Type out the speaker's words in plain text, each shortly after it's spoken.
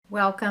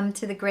Welcome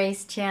to the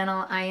Grace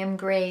Channel. I am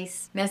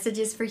Grace.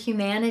 Messages for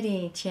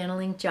Humanity,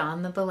 channeling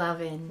John the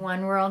Beloved.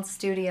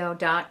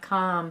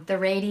 OneWorldStudio.com, the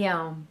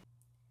radio.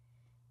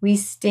 We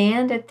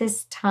stand at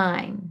this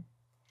time,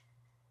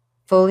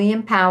 fully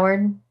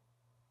empowered,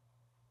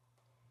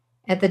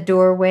 at the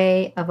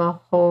doorway of a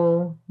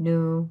whole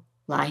new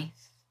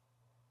life.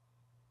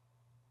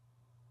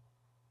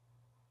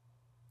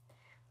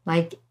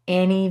 Like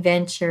any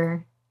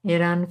venture, it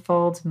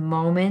unfolds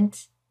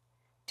moment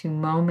to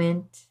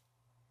moment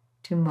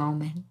to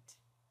moment,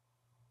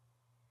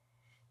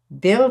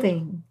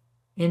 building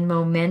in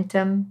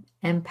momentum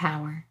and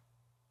power.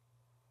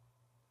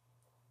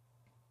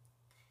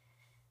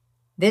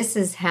 This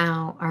is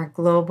how our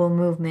global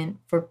movement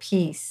for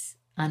peace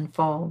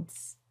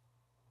unfolds.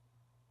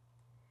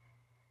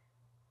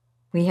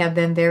 We have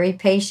been very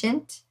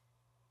patient,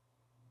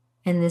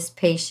 and this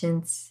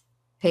patience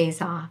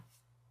pays off.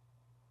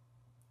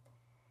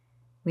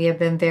 We have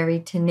been very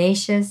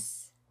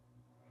tenacious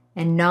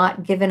and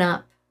not given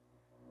up,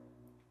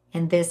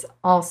 and this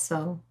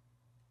also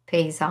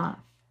pays off.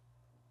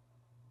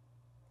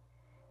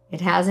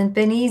 It hasn't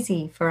been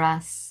easy for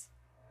us,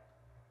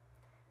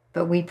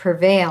 but we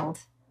prevailed.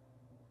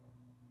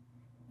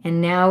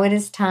 And now it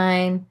is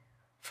time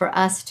for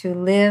us to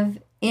live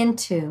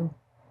into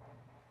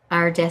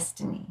our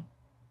destiny.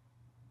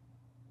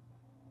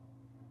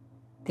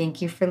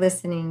 Thank you for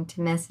listening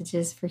to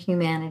Messages for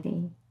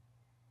Humanity.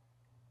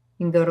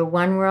 You can go to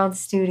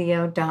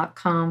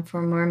OneWorldStudio.com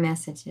for more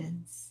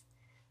messages.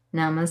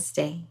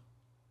 Namaste.